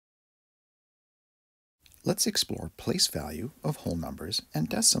Let's explore place value of whole numbers and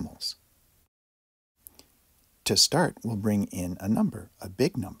decimals. To start, we'll bring in a number, a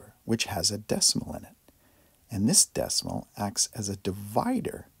big number, which has a decimal in it. And this decimal acts as a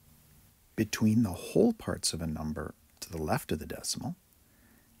divider between the whole parts of a number to the left of the decimal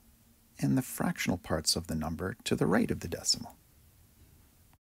and the fractional parts of the number to the right of the decimal.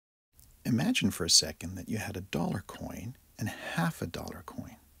 Imagine for a second that you had a dollar coin and half a dollar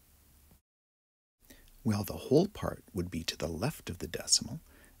coin. Well, the whole part would be to the left of the decimal,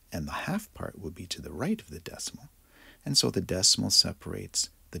 and the half part would be to the right of the decimal. And so the decimal separates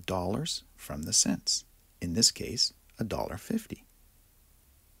the dollars from the cents. In this case, $1.50.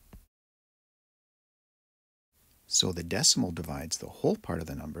 So the decimal divides the whole part of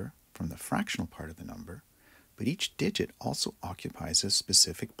the number from the fractional part of the number, but each digit also occupies a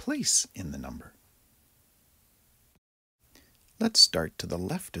specific place in the number. Let's start to the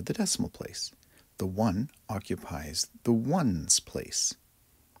left of the decimal place. The 1 occupies the ones place.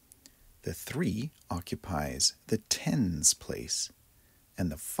 The 3 occupies the tens place,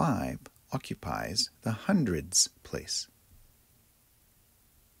 and the 5 occupies the hundreds place.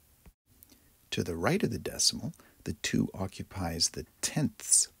 To the right of the decimal, the 2 occupies the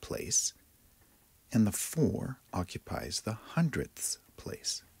tenths place, and the 4 occupies the hundredths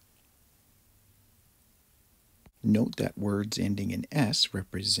place. Note that words ending in S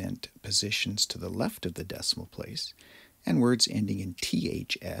represent positions to the left of the decimal place, and words ending in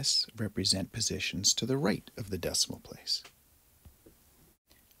THS represent positions to the right of the decimal place.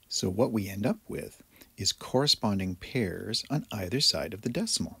 So what we end up with is corresponding pairs on either side of the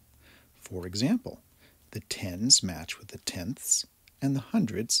decimal. For example, the tens match with the tenths, and the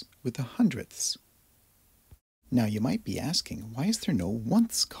hundreds with the hundredths. Now you might be asking, why is there no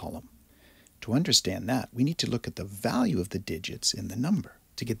oneths column? To understand that, we need to look at the value of the digits in the number.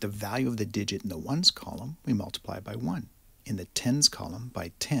 To get the value of the digit in the ones column, we multiply by 1. In the tens column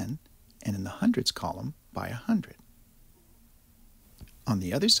by 10, and in the hundreds column by 100. On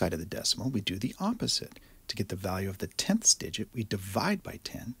the other side of the decimal, we do the opposite. To get the value of the tenths digit, we divide by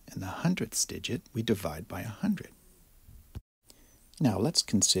 10, and the hundredths digit, we divide by 100. Now let's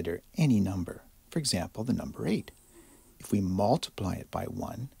consider any number. For example, the number 8. If we multiply it by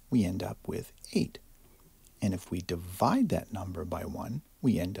 1, we end up with 8. And if we divide that number by 1,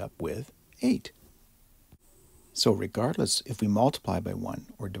 we end up with 8. So regardless if we multiply by 1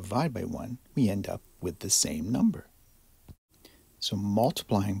 or divide by 1, we end up with the same number. So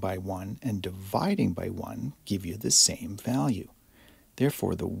multiplying by 1 and dividing by 1 give you the same value.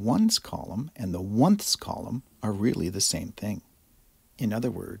 Therefore, the ones column and the oneths column are really the same thing. In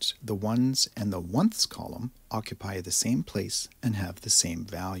other words, the ones and the oneths column occupy the same place and have the same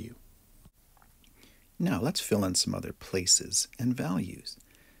value. Now let's fill in some other places and values.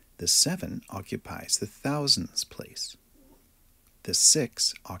 The 7 occupies the thousands place. The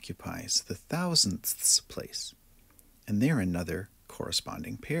 6 occupies the thousandths place. And they're another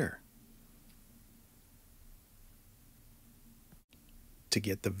corresponding pair. To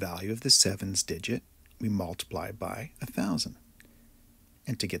get the value of the 7's digit, we multiply by 1,000.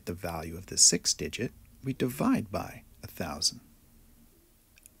 And to get the value of the 6 digit, we divide by 1,000.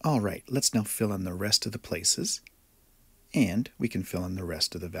 All right, let's now fill in the rest of the places, and we can fill in the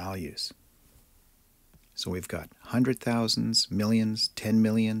rest of the values. So we've got 100,000s, millions, 10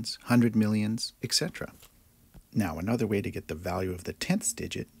 millions, 100 millions, etc. Now another way to get the value of the tenths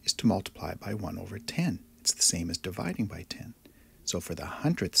digit is to multiply by 1 over 10. It's the same as dividing by 10. So for the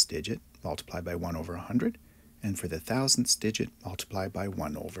hundredths digit, multiply by 1 over 100, and for the thousandths digit, multiply by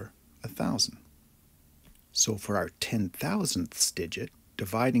 1 over 1,000. So for our 10,000ths digit,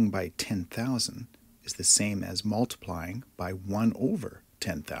 dividing by 10,000 is the same as multiplying by 1 over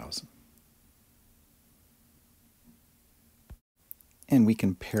 10,000. And we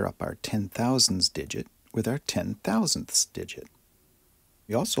can pair up our 10,000s digit with our 10,000ths digit.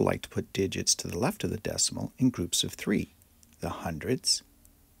 We also like to put digits to the left of the decimal in groups of 3. The hundreds,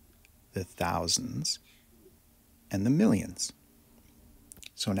 the thousands, and the millions.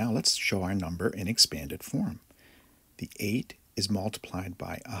 So now let's show our number in expanded form. The 8 is multiplied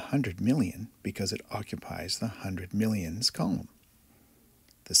by 100 million because it occupies the 100 millions column.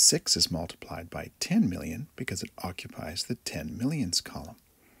 The 6 is multiplied by 10 million because it occupies the 10 millions column.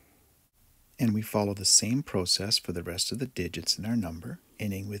 And we follow the same process for the rest of the digits in our number,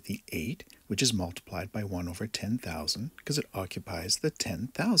 ending with the 8, which is multiplied by 1 over 10,000 because it occupies the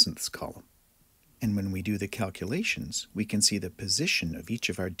 10,000ths column. And when we do the calculations, we can see the position of each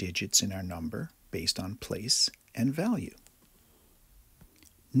of our digits in our number based on place and value.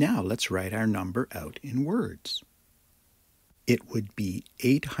 Now let's write our number out in words. It would be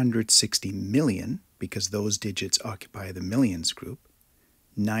 860 million because those digits occupy the millions group,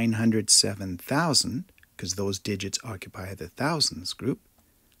 907,000 because those digits occupy the thousands group,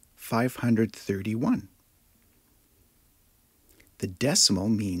 531. The decimal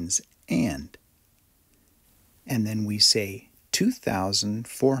means and then we say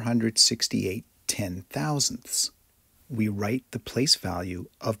 2,468 ten-thousandths. We write the place value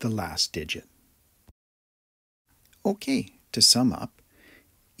of the last digit. Okay, to sum up,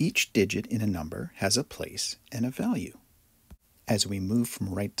 each digit in a number has a place and a value. As we move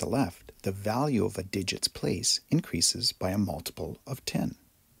from right to left, the value of a digit's place increases by a multiple of 10.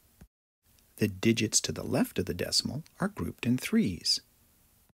 The digits to the left of the decimal are grouped in threes.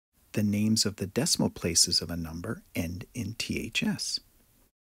 The names of the decimal places of a number end in THS.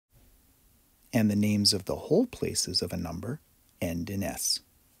 And the names of the whole places of a number end in S.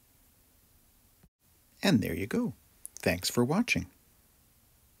 And there you go. Thanks for watching.